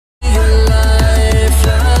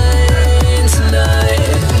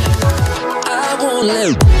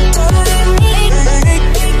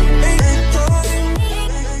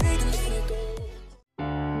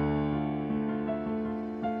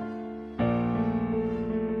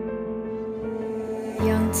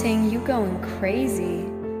Ting, you going crazy.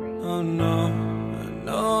 Oh no,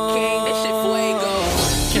 no. King, this shit fuego.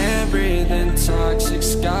 Can't breathe in toxic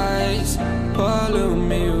skies. Pollute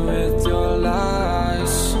me with your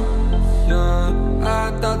lies. Yeah,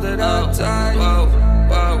 I thought that I'd die.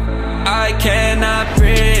 I cannot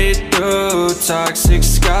breathe through toxic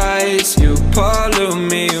skies. You pollute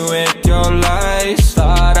me with your lies.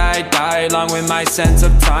 Thought I'd die along with my sense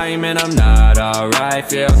of time, and I'm not alright.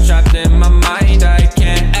 Feel trapped in my mind, I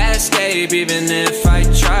can't escape even if I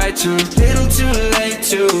try to. Little too late,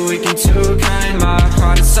 too weak and too kind. My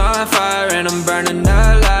heart is on fire and I'm burning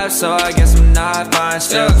alive, so I guess I'm not fine.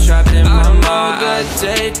 Still trapped in my mind. I know the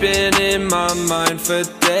date been in my mind for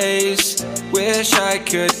days. Wish I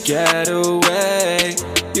could get away.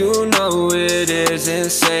 You know it isn't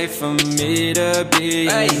safe for me to be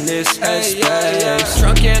in this headspace.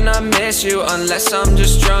 Drunk and I miss you unless I'm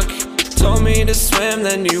just drunk. Told me to swim,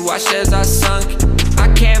 then you watched as I sunk. I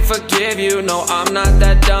can't forgive you, no I'm not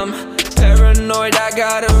that dumb. Paranoid, I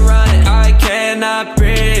gotta run. I cannot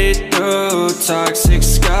breathe through toxic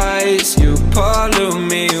skies. You pollute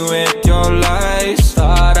me with your lies.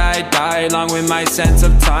 Thought I'd die along with my sense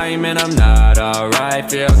of time, and I'm not alright.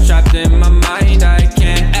 Feel trapped in my mind, I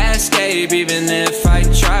can't escape even if I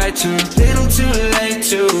try to. Little too late,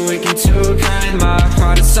 too weak and too kind. My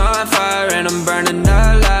heart is on fire and I'm burning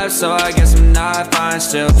alive, so I guess I'm not fine.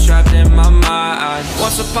 Still trapped in my mind.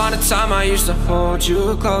 Once upon a time I used to hold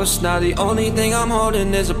you close. Now the only thing I'm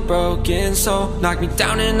holding is a broken soul. Knock me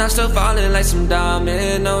down and I'm still falling like some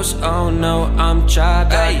dominoes. Oh no, I'm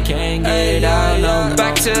trapped, I can't get out, no.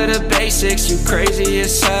 Back to the basics, you crazy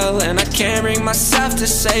as hell, and I can't bring myself to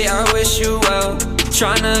say I wish you well.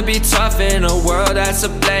 Tryna be tough in a world that's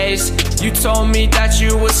ablaze. You told me that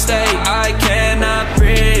you would stay. I cannot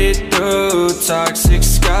breathe through toxic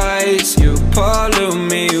skies. You pollute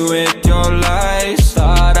me with your lies.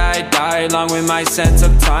 Thought I'd die along with my sense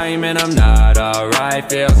of time, and I'm not alright.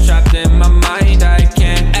 Feel trapped in my mind, I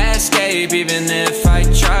can't escape even if I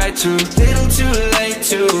try to. Little too late,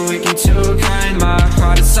 too weak and too kind. My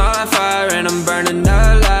heart is on fire and I'm burning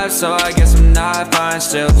alive, so I guess I'm not fine.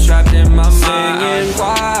 Still trapped in my mind. Singing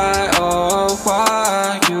why, oh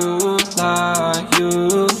why you lie,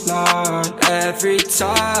 you lie. Every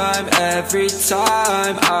time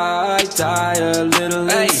I die a little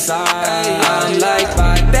inside. I'm like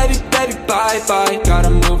bye, baby, baby, bye, bye. Gotta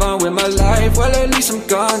move on with my life, well at least I'm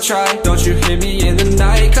gonna try. Don't you hear me in the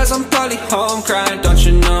night, cause I'm probably home crying. Don't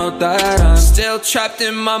you know that I'm still trapped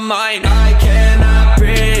in my mind. I cannot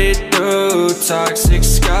breathe through toxic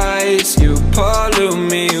skies. You pollute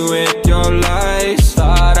me with your lies.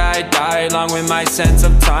 Thought I'd die along with my sense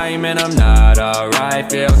of time, and I'm not alright.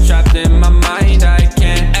 Feel trapped in my mind, I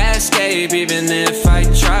can't escape even if I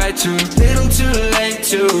try to. Little too late,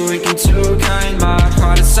 too weak and too kind. My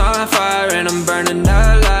heart is on fire and I'm burning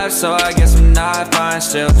alive, so I guess I'm not fine.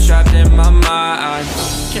 Still trapped in my mind.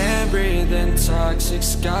 Can't breathe in toxic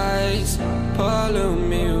skies. Pollute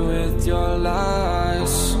me with your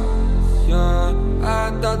lies. Yeah,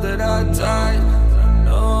 I thought that I'd die.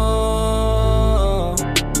 No.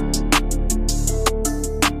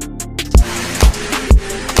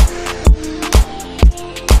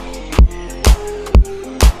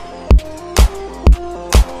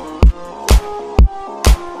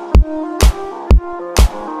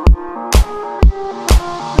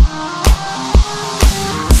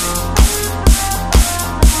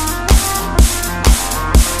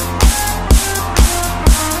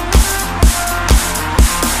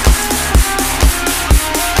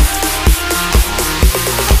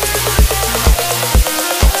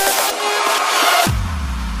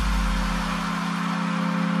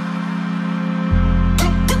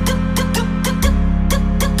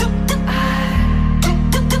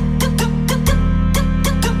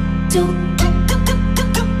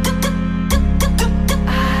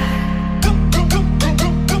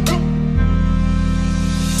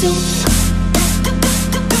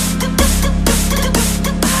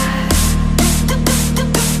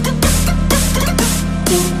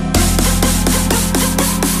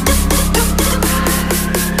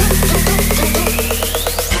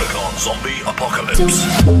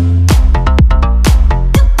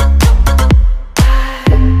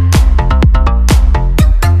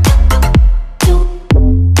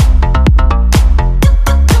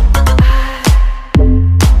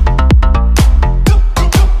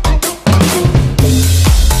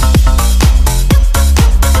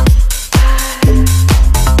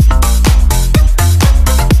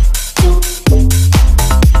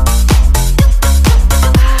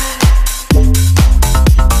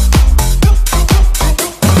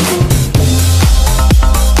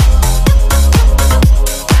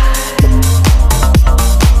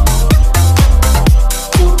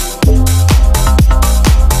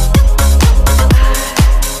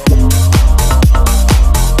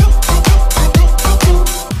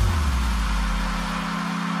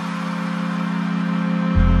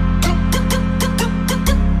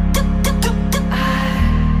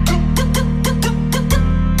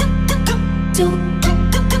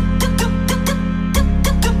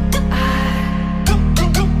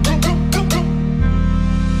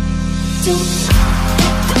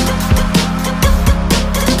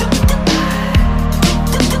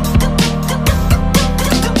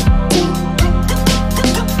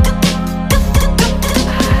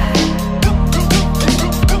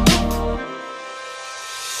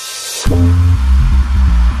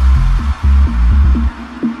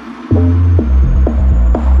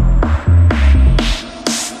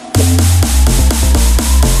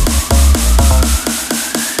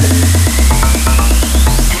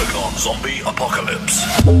 Zombie Apocalypse.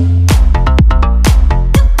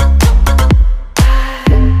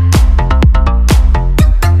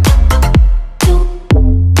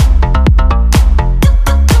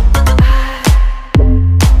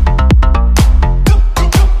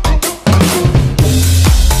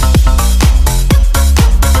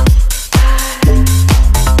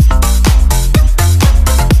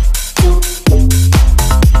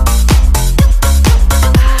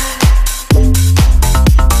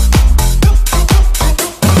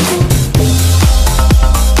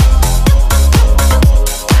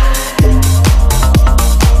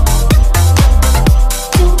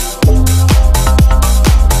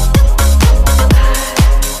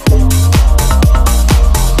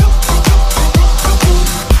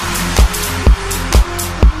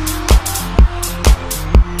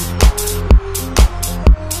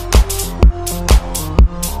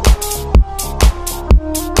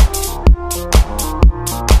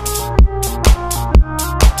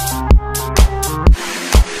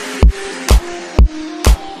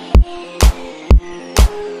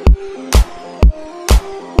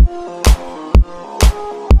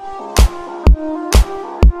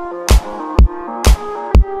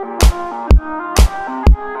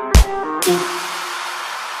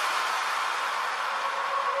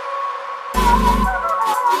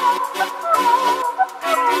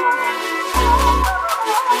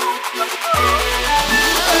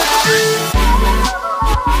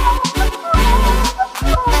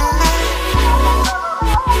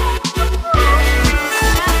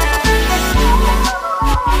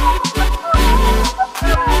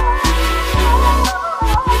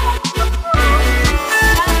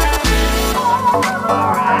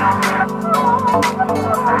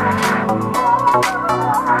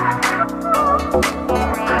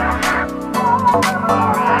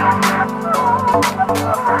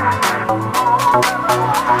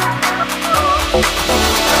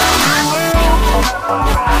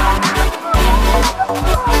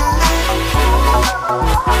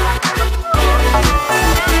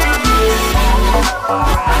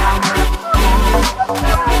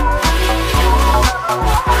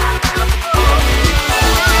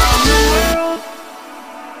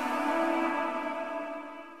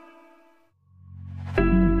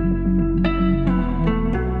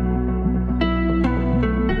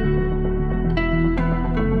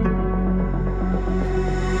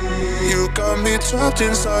 Trapped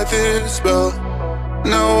inside this spell.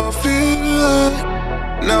 Now I feel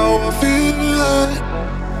like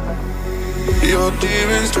your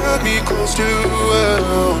demons drag me close to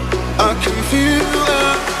hell. I can feel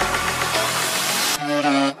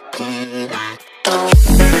that.